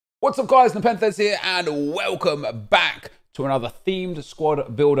What's up guys, NepentheZ here and welcome back to another themed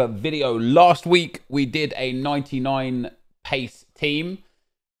squad builder video. Last week we did a 99 pace team.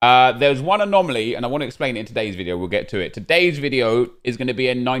 There's one anomaly and I want to explain it in today's video. We'll get to it. Today's video is going to be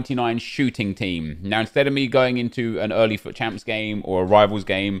a 99 shooting team. Now instead of me going into an early foot champs game or a rivals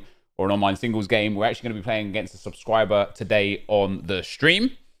game or an online singles game, we're actually going to be playing against a subscriber today on the stream.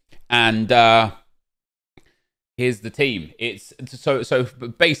 And here's the team. It's so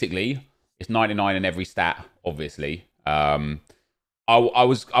basically it's 99 in every stat, obviously. I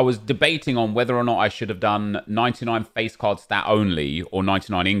was debating on whether or not I should have done 99 face card stat only or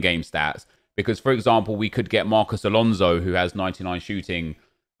 99 in-game stats, because for example we could get Marcus Alonso, who has 99 shooting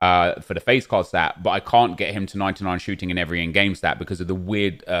for the face card stat, but I can't get him to 99 shooting in every in-game stat because of the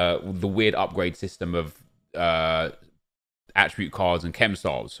weird upgrade system of attribute cards and chem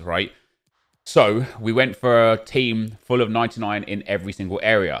styles, right? So we went for a team full of 99 in every single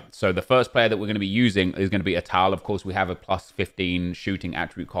area. So the first player that we're going to be using is going to be Atal. Of course, we have a plus 15 shooting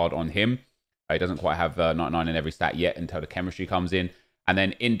attribute card on him. He doesn't quite have 99 in every stat yet until the chemistry comes in. And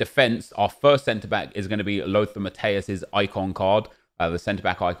then in defense, our first centre-back is going to be Lothar Matthäus's icon card. The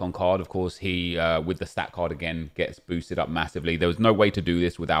centre-back icon card, of course, he, with the stat card again, gets boosted up massively. There was no way to do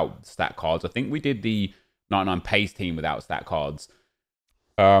this without stat cards. I think we did the 99 pace team without stat cards.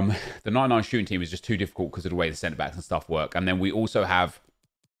 The 99 shooting team is just too difficult because of the way the centre backs and stuff work. And then we also have,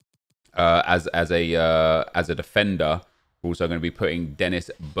 as a defender, we're also going to be putting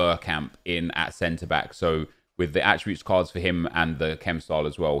Dennis Bergkamp in at centre back. So with the attributes cards for him and the chem style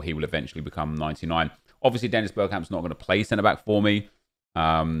as well, he will eventually become 99. Obviously, Dennis Bergkamp's not going to play centre back for me.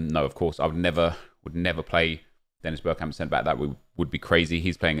 No, of course, I would never play Dennis Bergkamp centre back. That would be crazy.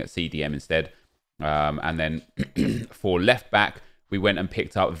 He's playing at CDM instead. And then for left back, we went and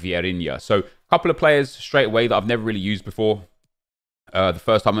picked up Vieirinha. So a couple of players straight away that I've never really used before. The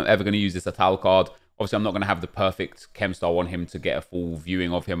first time I'm ever going to use this Atal card. Obviously, I'm not going to have the perfect chem style on him to get a full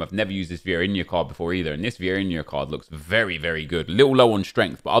viewing of him. I've never used this Vieirinha card before either. And this Vieirinha card looks very, very good. A little low on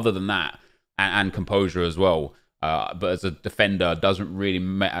strength, but other than that, and composure as well. But as a defender, doesn't really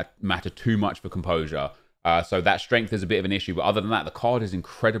matter too much for composure. So that strength is a bit of an issue. But other than that, the card is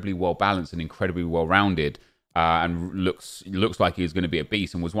incredibly well balanced and incredibly well rounded. And looks like he's going to be a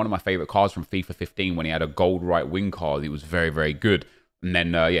beast, and was one of my favorite cards from FIFA 15 when he had a gold right wing card. He was very, very good. And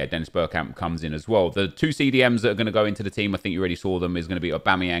then, yeah, Dennis Bergkamp comes in as well. The two CDMs that are going to go into the team, I think you already saw them, is going to be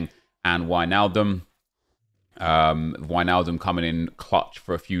Aubameyang and Wijnaldum. Wijnaldum coming in clutch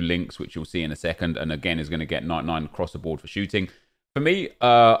for a few links, which you'll see in a second, and again is going to get 99 across the board for shooting. For me,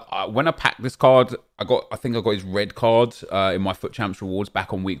 when I packed this card, I think I got his red card in my Foot Champs rewards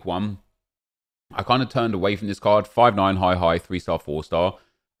back on week 1. I kind of turned away from this card. 5-9, high, 3-star, 4-star.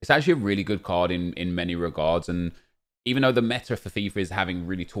 It's actually a really good card in many regards. And even though the meta for FIFA is having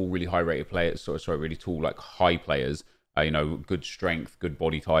really tall, really high rated players, really tall, like high players, you know, good strength, good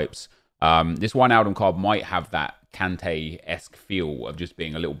body types. This Wijnaldum card might have that Kante-esque feel of just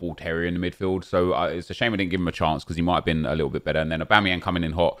being a little ball terrier in the midfield. So it's a shame I didn't give him a chance because he might have been a little bit better. And then Aubameyang coming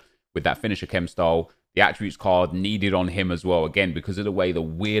in hot with that finisher chem style. The attributes card needed on him as well. Again, because of the way the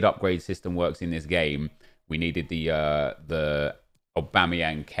weird upgrade system works in this game, we needed the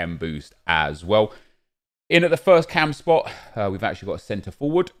Aubameyang chem boost as well. In at the first cam spot, we've actually got a centre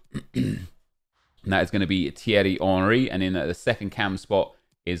forward. And that is going to be Thierry Henry. And in at the second cam spot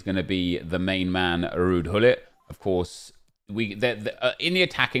is going to be the main man, Ruud Gullit. Of course, in the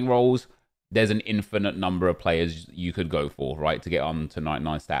attacking roles, there's an infinite number of players you could go for, right, to get on to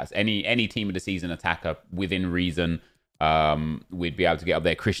 99 stats. Any team of the season attacker within reason, we'd be able to get up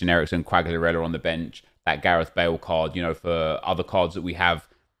there. Christian Eriksen, Quagliarella on the bench, that Gareth Bale card, you know, for other cards that we have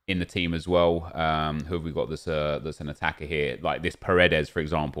in the team as well. Who have we got that's an attacker here? Like this Paredes, for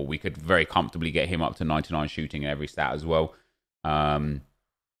example. We could very comfortably get him up to 99 shooting in every stat as well. Pookie,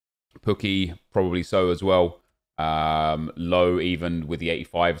 probably so as well. Low even with the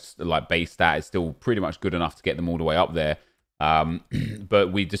 85 like base stat is still pretty much good enough to get them all the way up there.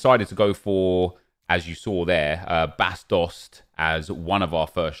 But we decided to go for, as you saw there, Bas Dost as one of our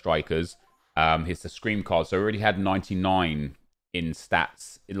first strikers. Here's the scream card. So we already had 99 in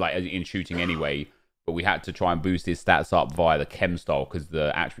stats, like in shooting anyway, but we had to try and boost his stats up via the chem style because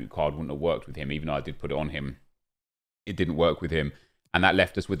the attribute card wouldn't have worked with him. Even though I did put it on him, it didn't work with him. And that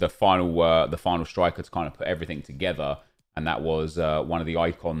left us with the final striker to kind of put everything together. And that was one of the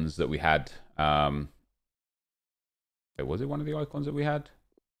icons that we had. Was it one of the icons that we had?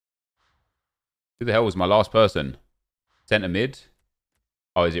 Who the hell was my last person? Centre mid?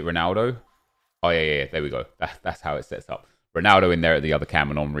 Oh, is it Ronaldo? Oh, yeah. There we go. That's how it sets up. Ronaldo in there at the other cam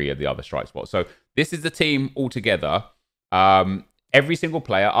and Henry at the other strike spot. So this is the team all together. every single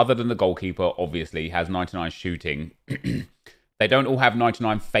player, other than the goalkeeper, obviously, has 99 shooting. They don't all have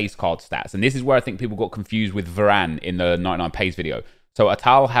 99 face card stats. And this is where I think people got confused with Varane in the 99 pace video. So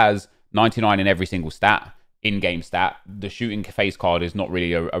Atal has 99 in every single stat, in-game stat. The shooting face card is not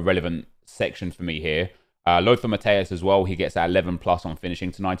really a relevant section for me here. Lothar Matthäus as well. He gets that 11 plus on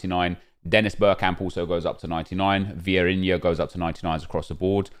finishing to 99. Dennis Bergkamp also goes up to 99. Vieirinha goes up to 99s across the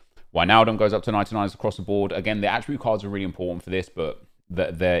board. Wijnaldum goes up to 99s across the board. Again, the attribute cards are really important for this, but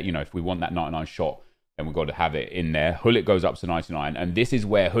they're, you know, if we want that 99 shot, then we've got to have it in there. Hullet goes up to 99, and this is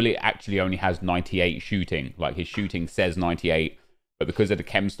where Hullet actually only has 98 shooting. Like, his shooting says 98, but because of the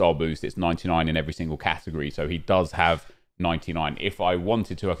chem star boost, it's 99 in every single category. So he does have 99. If I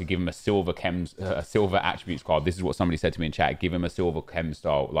wanted to, I could give him a silver silver attributes card. This is what somebody said to me in chat. Give him a silver chem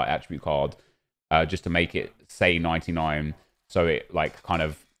star like attribute card, just to make it say 99, so it like kind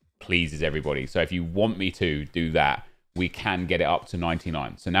of pleases everybody. So if you want me to do that, we can get it up to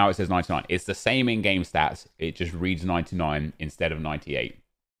 99. So now it says 99. It's the same in-game stats. It just reads 99 instead of 98,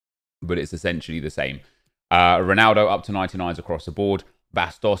 but it's essentially the same. Ronaldo up to 99s across the board.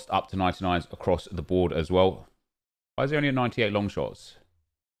 Bastos up to 99s across the board as well. Why is there only a 98 long shots?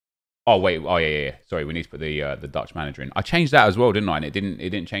 Oh wait, oh yeah. Sorry, we need to put the Dutch manager in. I changed that as well, didn't I? And it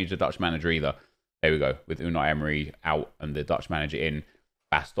didn't change the Dutch manager either. There we go, with Unai Emery out and the Dutch manager in.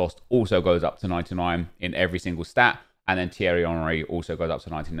 Bastos also goes up to 99 in every single stat. And then Thierry Henry also goes up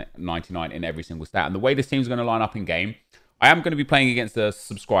to 99 in every single stat. And the way this team's going to line up in game, I am going to be playing against a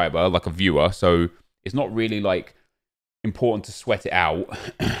subscriber, like a viewer. So it's not really like important to sweat it out.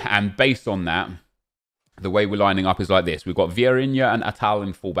 And based on that, the way we're lining up is like this. We've got Vieirinha and Atal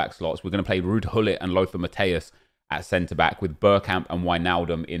in fullback slots. We're going to play Ruud Hullet and Lothar Matthäus at centre-back with Bergkamp and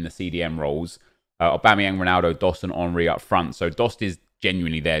Wijnaldum in the CDM roles. Aubameyang, Ronaldo, Dost and Henry up front. So Dost is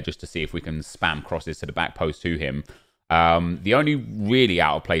genuinely there just to see if we can spam crosses to the back post to him. The only really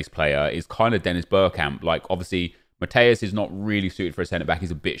out-of-place player is kind of Dennis Bergkamp. Like, obviously, Matthäus is not really suited for a centre-back.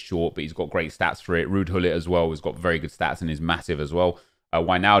 He's a bit short, but he's got great stats for it. Ruud Hullet as well has got very good stats and is massive as well.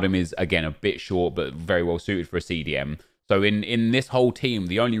 Wijnaldum is, again, a bit short, but very well suited for a CDM. So in this whole team,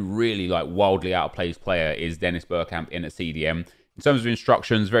 the only really like wildly out-of-place player is Dennis Bergkamp in a CDM. In terms of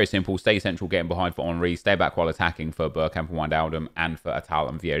instructions, very simple. Stay central, getting behind for Henry. Stay back while attacking for Bergkamp and Wijnaldum, and for Atal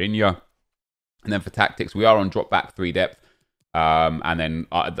and Vieirinha. And then for tactics, we are on drop back 3 depth. And then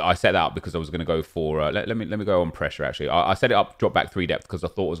I set that up because I was going to go for... let me go on pressure, actually. I set it up drop back 3 depth because I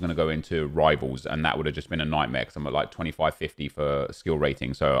thought I was going to go into rivals, and that would have just been a nightmare because I'm at like 25-50 for skill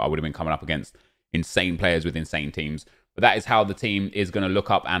rating. So I would have been coming up against insane players with insane teams. But that is how the team is going to look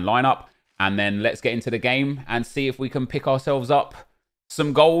up and line up. And then let's get into the game and see if we can pick ourselves up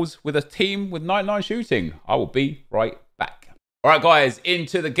some goals with a team with 99 shooting. I will be right back. All right, guys,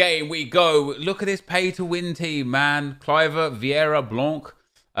 into the game we go. Look at this pay-to-win team, man. Kluivert, Vieira, Blanc,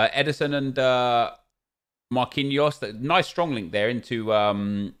 Edison and Marquinhos. Nice strong link there into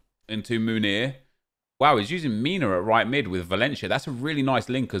Munir. Wow, he's using Mina at right mid with Valencia. That's a really nice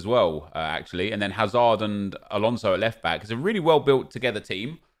link as well, actually. And then Hazard and Alonso at left back. It's a really well-built together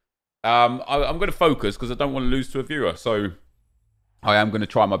team. I'm going to focus because I don't want to lose to a viewer. So I am going to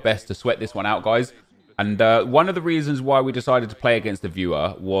try my best to sweat this one out, guys. And one of the reasons why we decided to play against the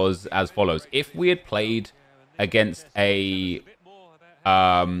viewer was as follows. If we had played against a...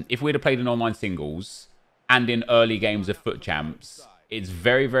 if we had played in online singles and in early games of Foot Champs, it's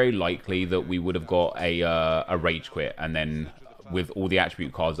very, very likely that we would have got a rage quit. And then with all the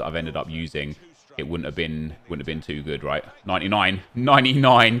attribute cards that I've ended up using, it wouldn't have been too good, right?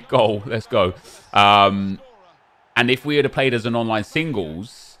 99 goal. Let's go. And if we had played as an online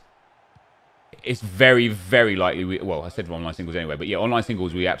singles... It's very, very likely well, I said online singles anyway, but yeah, online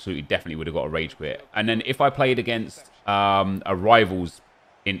singles, we absolutely definitely would have got a rage quit. And then if I played against a rivals,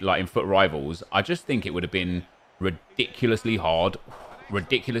 in Foot Rivals, I just think it would have been ridiculously hard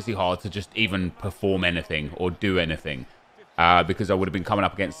to just even perform anything or do anything. Because I would have been coming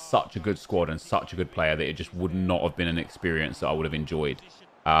up against such a good squad and such a good player that it just would not have been an experience that I would have enjoyed.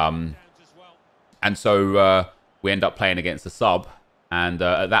 And so we end up playing against a sub. And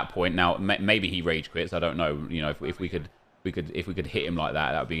at that point, now maybe he rage quits. I don't know. You know, if we could hit him like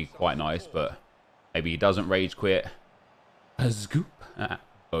that, that would be quite nice. But maybe he doesn't rage quit. A scoop.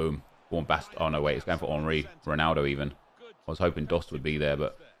 Boom. Oh no, wait, it's going for Henry, Ronaldo even. I was hoping Dost would be there,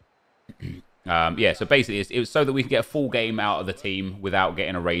 but yeah. So basically, it was so that we can get a full game out of the team without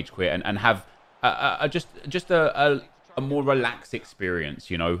getting a rage quit and have just a more relaxed experience.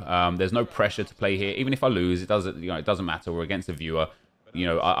 You know, there's no pressure to play here. Even if I lose, it doesn't matter. We're against a viewer. You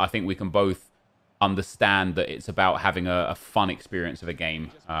know, I think we can both understand that it's about having a fun experience of a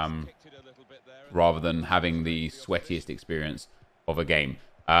game rather than having the sweatiest experience. of a game.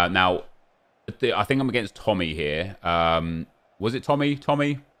 Now, I think I'm against Tommy here. Was it Tommy?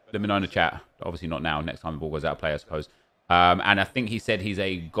 Tommy? Let me know in the chat. Obviously not now. Next time the ball goes out of play, I suppose. And I think he said he's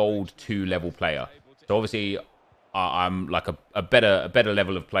a gold 2 level player. So obviously I'm like a better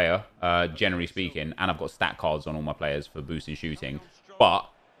level of player, generally speaking. And I've got stat cards on all my players for boosting shooting. But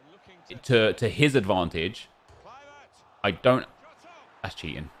to his advantage, I don't... That's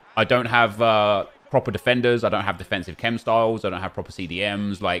cheating. I don't have proper defenders. I don't have defensive chem styles. I don't have proper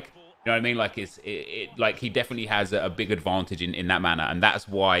CDMs. Like, you know what I mean? Like, like he definitely has a big advantage in that manner. And that's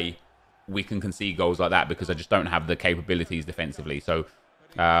why we can concede goals like that, because I just don't have the capabilities defensively. So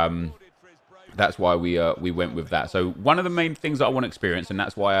that's why we went with that. So one of the main things that I want to experience, and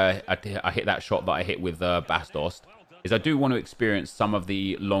that's why I hit that shot that I hit with Bastos, is I do want to experience some of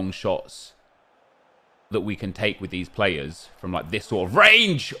the long shots that we can take with these players from like this sort of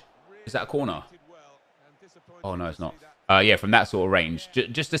range. Is that a corner? Oh, no, it's not. Yeah, from that sort of range.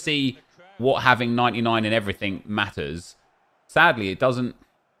 Just to see what having 99 and everything matters. Sadly, it doesn't,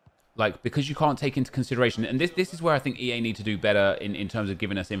 like, because you can't take into consideration, and this is where I think EA need to do better in terms of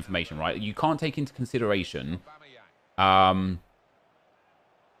giving us information, right? You can't take into consideration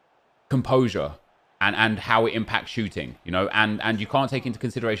composure and how it impacts shooting, you know, and you can't take into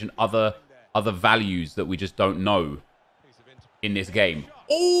consideration other values that we just don't know in this game.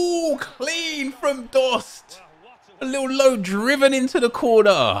 Oh, clean from Dost. A little low driven into the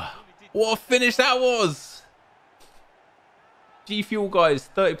corner. What a finish that was. G Fuel, guys,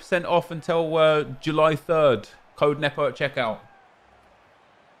 30% off until July 3rd. Code NEPO at checkout.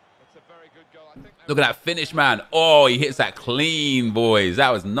 Look at that finish, man. Oh, he hits that clean, boys. That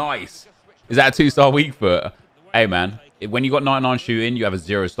was nice. Is that a 2-star weak foot? Hey, man, when you got 99 shooting, you have a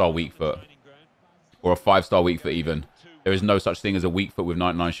 0-star weak foot. Or a 5-star weak foot even. There is no such thing as a weak foot with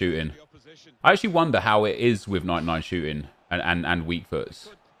 99 shooting. I actually wonder how it is with 99 shooting and weak foots.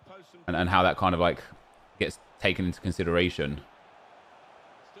 And how that kind of like gets taken into consideration.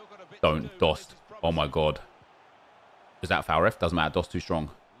 Don't. Dost. Oh my god. Is that foul, ref? Doesn't matter. Dost too strong.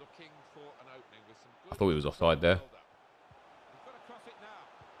 I thought he was offside there.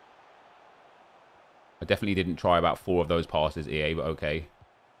 I definitely didn't try about 4 of those passes, EA, but okay.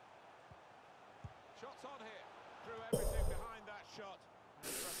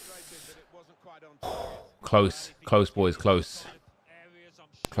 Close, boys, close.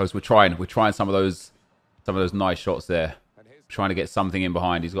 We're trying some of those nice shots there. Trying to get something in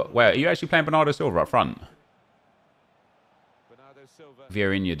behind. He's got. Where are you actually playing Bernardo Silva up front?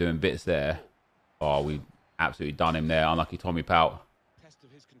 Vierinha doing bits there. Oh, we absolutely done him there. Unlucky Tommy Pout.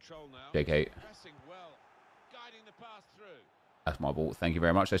 JK. That's my ball. Thank you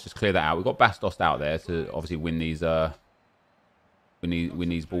very much. Let's just clear that out. We've got Bastos out there to obviously win these win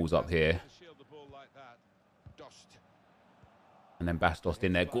these balls up here. And then Bastos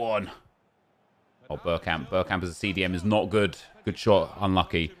in there. Go on. Oh, Burkamp. Burkamp as a CDM is not good. Good shot.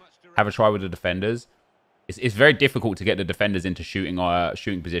 Unlucky. Have a try with the defenders. It's very difficult to get the defenders into shooting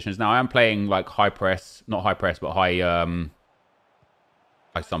positions. Now, I am playing like high press. Not high press, but high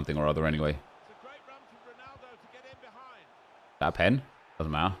something or other anyway. That a pen?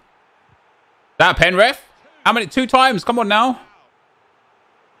 Doesn't matter. That a pen, ref? How many? 2 times? Come on now.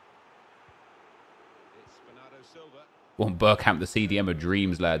 Want Burkamp, the CDM of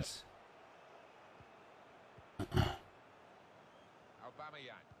dreams, lads.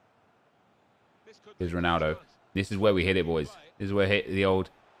 Here's Ronaldo. This is where we hit it, boys. This is where we hit the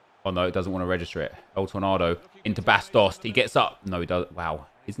old... Oh, no, it doesn't want to register it. El Tornado into Bastos. He gets up. No, he does. Wow.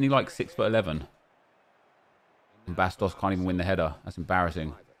 Isn't he like 6'11"? And Bastos can't even win the header. That's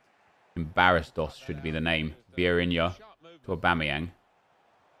embarrassing. Embarrassdos should be the name. Vierinha to Aubameyang.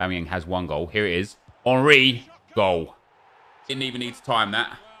 Aubameyang has 1 goal. Here it is. Henry. Goal. Didn't even need to time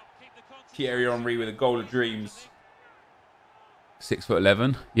that. Thierry Henry with a goal of dreams.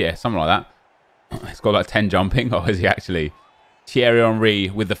 6'11"? Yeah, something like that. He's got like 10 jumping. Oh, is he actually? Thierry Henry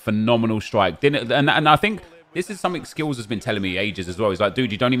with the phenomenal strike. And I think this is something Skills has been telling me ages as well. He's like,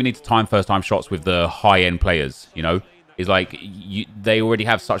 dude, you don't even need to time first-time shots with the high-end players, you know? He's like, they already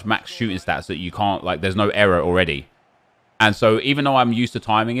have such max shooting stats that you can't, like, there's no error already. And so even though I'm used to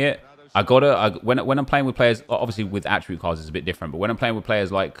timing it, when I'm playing with players, obviously with attribute cards it's a bit different, but when I'm playing with players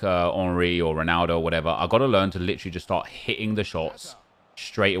like Henry or Ronaldo or whatever, I got to learn to literally just start hitting the shots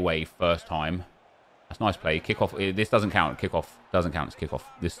straight away first time. That's nice play. Kickoff. This doesn't count. Kickoff doesn't count. It's kickoff.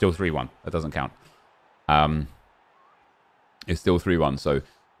 It's still 3-1. That doesn't count. It's still 3-1. So,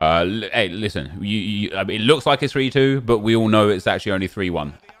 hey, listen. I mean, it looks like it's 3-2, but we all know it's actually only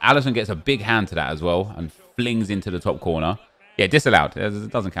 3-1. Allison gets a big hand to that as well and flings into the top corner. Yeah, disallowed.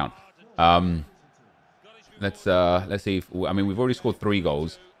 It doesn't count. Let's see. If, I mean, we've already scored 3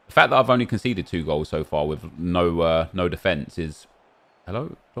 goals. The fact that I've only conceded 2 goals so far with no defense is.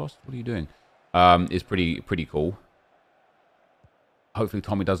 Hello, Ross. What are you doing? Is pretty cool. Hopefully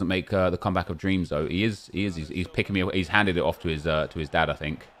Tommy doesn't make the comeback of dreams though. He's picking me. He's handed it off to his dad, I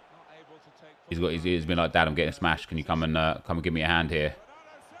think. He's been like, Dad, I'm getting smashed. Can you come and give me a hand here?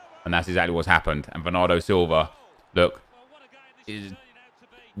 And that's exactly what's happened. And Bernardo Silva, look,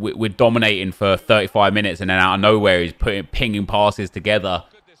 we're dominating for 35 minutes, and then out of nowhere he's pinging passes together.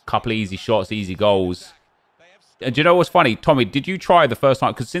 Couple of easy shots, easy goals. And do you know what's funny, Tommy? Did you try the first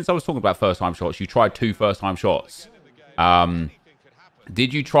time? Because since I was talking about first time shots, you tried 2 first time shots.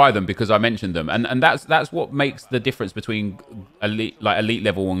 Did you try them because I mentioned them? And that's what makes the difference between elite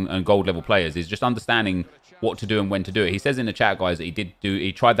level and gold level players, is just understanding what to do and when to do it. He says in the chat, guys, that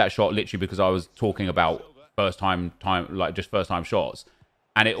he tried that shot literally because I was talking about first time shots,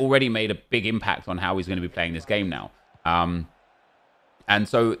 and it already made a big impact on how he's going to be playing this game now. And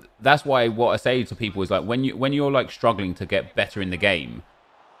so that's why what I say to people is like, when you're like struggling to get better in the game,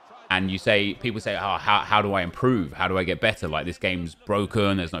 and people say, oh, how do I improve? How do I get better? Like, this game's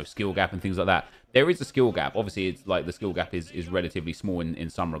broken. There's no skill gap and things like that. There is a skill gap. Obviously, it's like the skill gap is relatively small in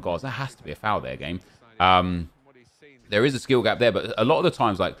some regards. There has to be a foul there, game. There is a skill gap there, but a lot of the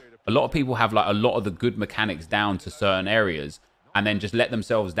times, like, a lot of people have like a lot of the good mechanics down to certain areas and then just let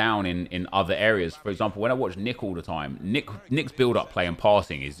themselves down in other areas. For example, when I watch Nick all the time, Nick's build-up play and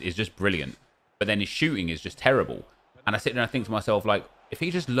passing is just brilliant, but then his shooting is just terrible. And I sit there and I think to myself, like, if he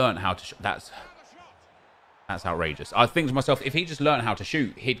just learned how to that's outrageous. I think to myself, if he just learned how to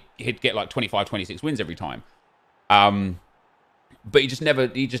shoot, he'd get like 25, 26 wins every time. But he just never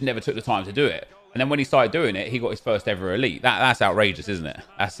took the time to do it. And then when he started doing it, he got his first ever elite. That's outrageous, isn't it?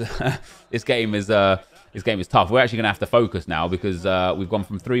 That's this game is tough. We're actually going to have to focus now because we've gone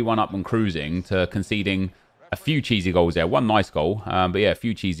from 3-1 up and cruising to conceding a few cheesy goals there. One nice goal, but yeah, a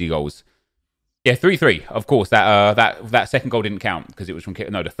few cheesy goals. Yeah, 3-3. Of course, that second goal didn't count because it was from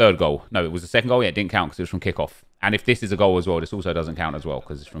kick. No, the third goal. No, it was the second goal. Yeah, it didn't count because it was from kickoff. And if this is a goal as well, this also doesn't count as well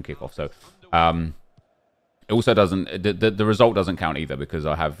because it's from kickoff. So, it also doesn't. The result doesn't count either because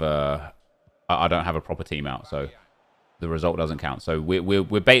I have I don't have a proper team out, so the result doesn't count. So we're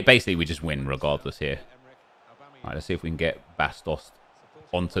basically we just win regardless here. All right, let's see if we can get Bastos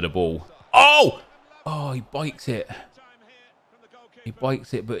onto the ball. Oh, he bikes it. He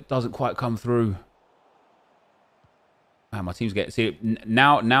bikes it, but it doesn't quite come through. Man, my team's getting... See,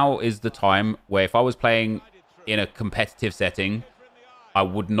 now is the time where if I was playing in a competitive setting, I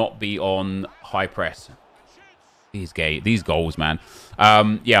would not be on high press. These goals, man.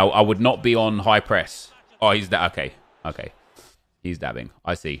 Yeah, I would not be on high press. Oh, he's that. Okay. Okay. He's dabbing.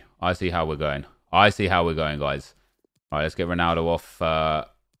 I see how we're going. I see how we're going, guys. All right, let's get Ronaldo off.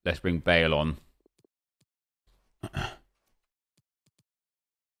 Let's bring Bale on.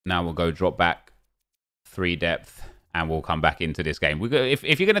 Now we'll go drop back 3 depth and we'll come back into this game. If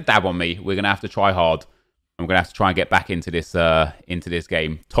you're going to dab on me, we're going to have to try hard. I'm going to have to try and get back into this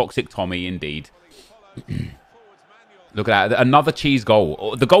game. Toxic Tommy, indeed. Look at that. Another cheese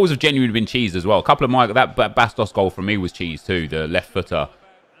goal. The goals have genuinely been cheese as well. A couple of that Bastos goal from me was cheese too, the left footer.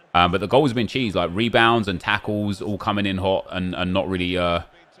 But the goals have been cheese, like rebounds and tackles all coming in hot and not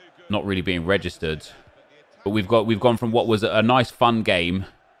really being registered. But we've gone from what was a nice fun game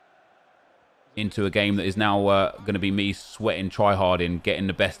into a game that is now going to be me sweating, try hard in, getting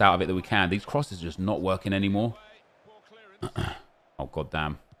the best out of it that we can. These crosses are just not working anymore. Oh, god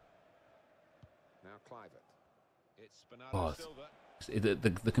damn. Oh,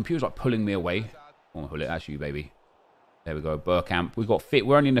 the computer's like pulling me away. Oh, that's you, baby. There we go, Burkamp.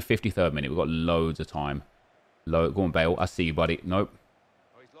 We're only in the 53rd minute. We've got loads of time. Go on, Bale. I see you, buddy. Nope.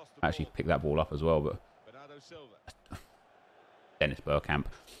 I actually picked that ball up as well, but Dennis Burkamp.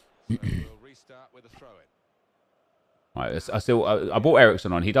 Right, I bought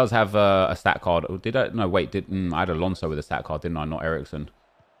Ericsson on. He does have a stat card. Did I? No, wait. I had Alonso with a stat card, didn't I? Not Ericsson.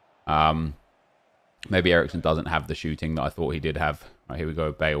 Maybe Ericsson doesn't have the shooting that I thought he did have. Right, here we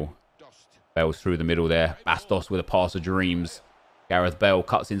go. Bale. Bale's through the middle there. Bastos with a pass of dreams. Gareth Bale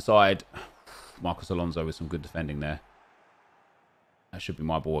cuts inside. Marcos Alonso with some good defending there. That should be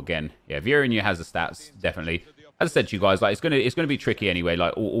my ball again. Yeah, Vierinha has the stats, definitely. As I said to you guys, like it's gonna be tricky anyway.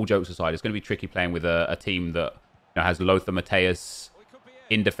 Like all jokes aside, it's gonna be tricky playing with a team that has Lothar Matthäus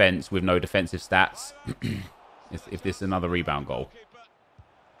in defense with no defensive stats. if this is another rebound goal,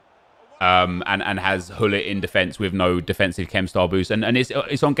 and has Hullet in defense with no defensive chem star boost, and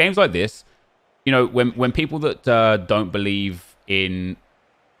it's on games like this, when people that don't believe in.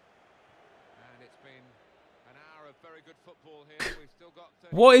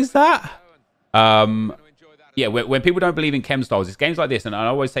 What is that? Yeah, when people don't believe in chem styles, it's games like this, and I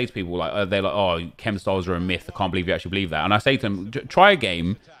always say to people, like, they're like, oh, chem styles are a myth. I can't believe you actually believe that. And I say to them, try a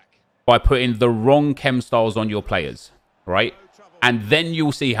game by putting the wrong chem styles on your players, right? And then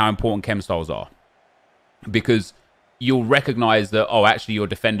you'll see how important chem styles are. Because you'll recognize that, oh, actually, your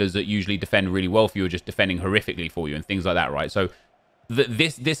defenders that usually defend really well for you are just defending horrifically for you and things like that, right? So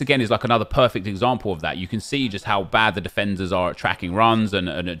this again, is like another perfect example of that. You can see just how bad the defenders are at tracking runs and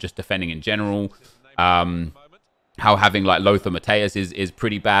at just defending in general. How having like Lothar Matthäus is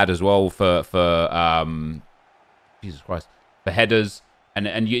pretty bad as well for Jesus Christ, for headers,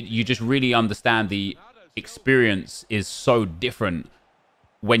 and you just really understand the experience is so different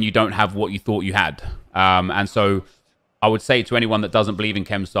when you don't have what you thought you had. And so I would say to anyone that doesn't believe in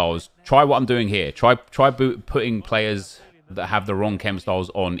chem styles, try what I'm doing here. Try putting players that have the wrong chem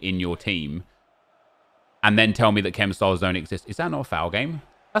styles on in your team, and then tell me that chem styles don't exist. Is that not a foul game?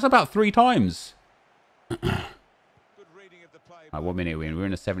 That's about 3 times. Right, what minute are we in? We're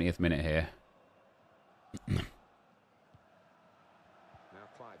in the 70th minute here.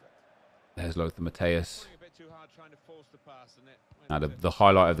 There's Lothar Matthäus. Now, the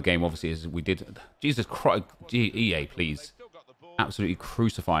highlight of the game, obviously, is we did... Jesus Christ. EA, please. Absolutely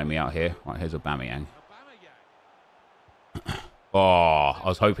crucifying me out here. Right, here's Aubameyang. Oh, I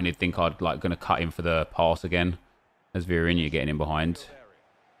was hoping he'd think I'd like going to cut him for the pass again. There's Vieirinha getting in behind.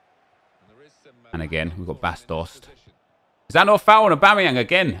 And again, we've got Bastos. Is that not a foul on Aubameyang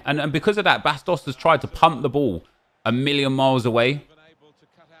again? And because of that, Bastos has tried to punt the ball a million miles away.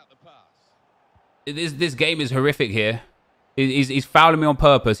 This game is horrific here. He's fouling me on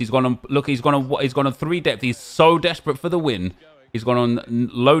purpose. He's gone on. Look, he's gone on 3 depth. He's so desperate for the win. He's gone on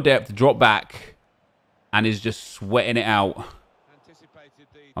low depth, drop back, and is just sweating it out.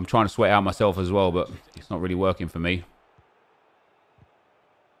 I'm trying to sweat out myself as well, but it's not really working for me.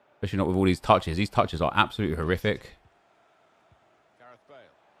 Especially not with all these touches. These touches are absolutely horrific.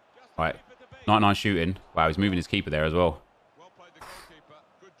 Right. 99 shooting. Wow, he's moving his keeper there as well.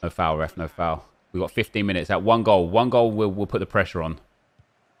 No foul, ref. No foul. We've got 15 minutes. At 1 goal. 1 goal we'll put the pressure on.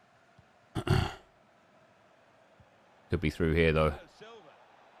 Could be through here, though.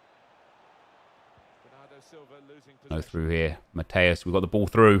 No through here. Matthäus, we've got the ball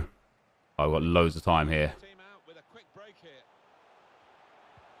through. Oh, we've got loads of time here.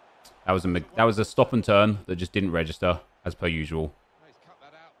 That was a stop and turn that just didn't register, as per usual.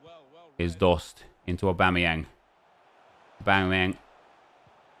 Here's Dost into Aubameyang. Aubameyang.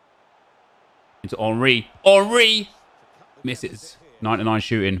 Into Henry. Henry! Misses. 99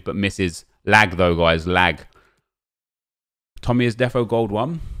 shooting, but misses. Lag, though, guys. Lag. Tommy is defo gold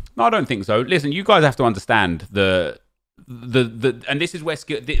 1? No, I don't think so. Listen, you guys have to understand and this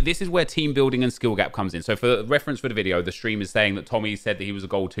is where team building and skill gap comes in. So for reference for the video, the stream is saying that Tommy said that he was a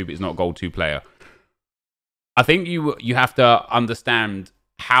gold 2, but he's not a gold 2 player. I think you have to understand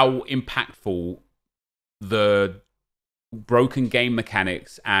how impactful the broken game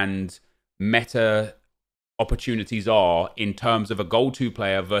mechanics and meta opportunities are in terms of a gold 2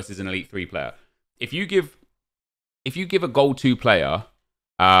 player versus an elite 3 player. If you give a gold 2 player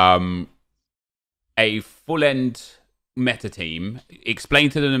a full end meta team, explain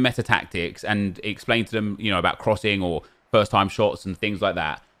to them the meta tactics and explain to them, about crossing or first time shots and things like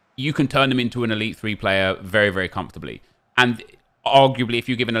that, you can turn them into an elite 3 player very, very comfortably. And arguably, if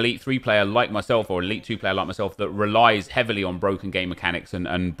you give an elite 3 player like myself or an elite 2 player like myself that relies heavily on broken game mechanics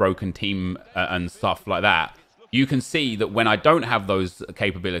and broken team and stuff like that, you can see that when I don't have those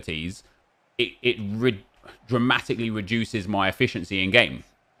capabilities, it dramatically reduces my efficiency in game.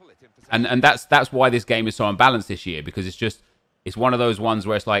 And that's why this game is so unbalanced this year, because it's one of those ones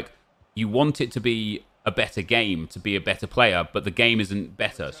where it's like you want it to be a better game, to be a better player, but the game isn't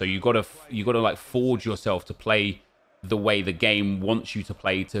better. So you got to like forge yourself to play the way the game wants you to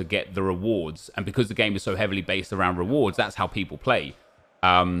play to get the rewards. And because the game is so heavily based around rewards, that's how people play.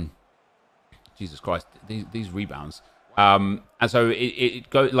 Jesus Christ, these rebounds. And so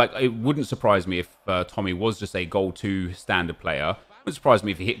it wouldn't surprise me if Tommy was just a gold 2 standard player. It wouldn't surprise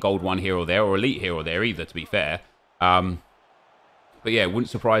me if he hit gold 1 here or there, or elite here or there either, to be fair. But yeah, it wouldn't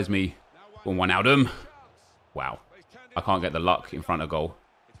surprise me. One out of him. Wow. I can't get the luck in front of goal.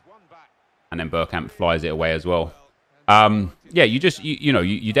 And then Bergkamp flies it away as well. Yeah, you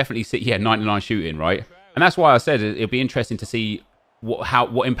definitely see, 99 shooting, right? And that's why I said it'd be interesting to see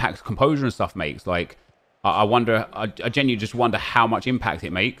what impact composure and stuff makes. Like, I genuinely just wonder how much impact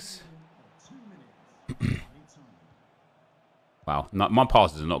it makes. Wow, my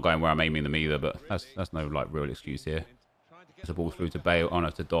passes are not going where I'm aiming them either, but that's no like real excuse here. There's a ball through to Bale,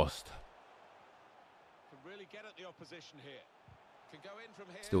 to Dost.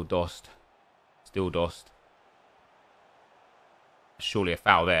 Still Dost. Still Dost. Surely a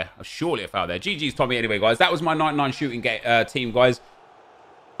foul there. Surely a foul there. GG's Tommy anyway, guys. That was my 99 shooting team, guys.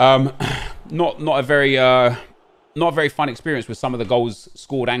 Not a very fun experience with some of the goals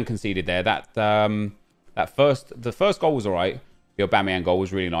scored and conceded there. The first goal was alright. The Aubameyang goal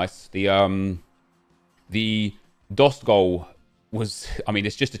was really nice. The Dost goal was, I mean,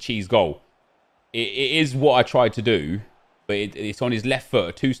 it's just a cheese goal. It is what I tried to do, but it's on his left foot,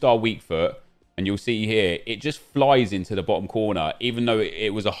 a 2-star weak foot. And you'll see here, it just flies into the bottom corner, even though it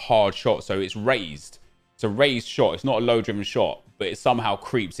was a hard shot. So it's raised. It's a raised shot. It's not a low-driven shot, but it somehow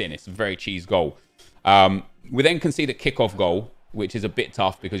creeps in. It's a very cheese goal. We then concede a kickoff goal, which is a bit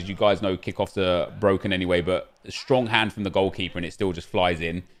tough because you guys know kickoffs are broken anyway, but a strong hand from the goalkeeper and it still just flies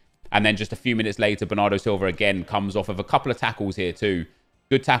in. And then just a few minutes later, Bernardo Silva again comes off of a couple of tackles here too.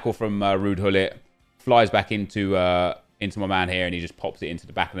 Good tackle from Ruud Gullit. Flies back into my man here and he just pops it into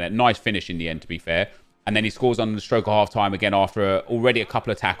the back of the net. Nice finish in the end, to be fair. And then he scores on the stroke of half-time again after already a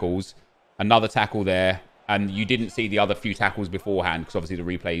couple of tackles. Another tackle there. And you didn't see the other few tackles beforehand because obviously the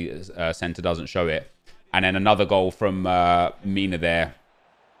replay center doesn't show it. And then another goal from Mina there.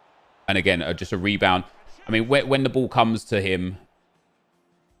 And again, just a rebound. I mean, when the ball comes to him,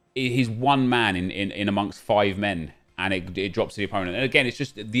 he's one man in amongst 5 men. And it drops to the opponent. And again, it's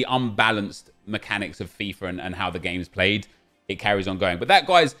just the unbalanced mechanics of FIFA and how the game's played. It carries on going. But that,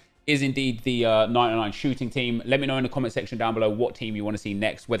 guys, is indeed the 99 shooting team. Let me know in the comment section down below what team you want to see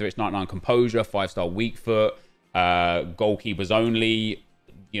next. Whether it's 99 Composure, 5-star weak foot, goalkeepers only.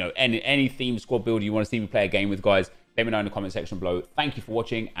 You know, any theme squad builder you want to see me play a game with, guys. Let me know in the comment section below. Thank you for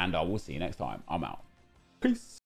watching, and I will see you next time. I'm out. Peace.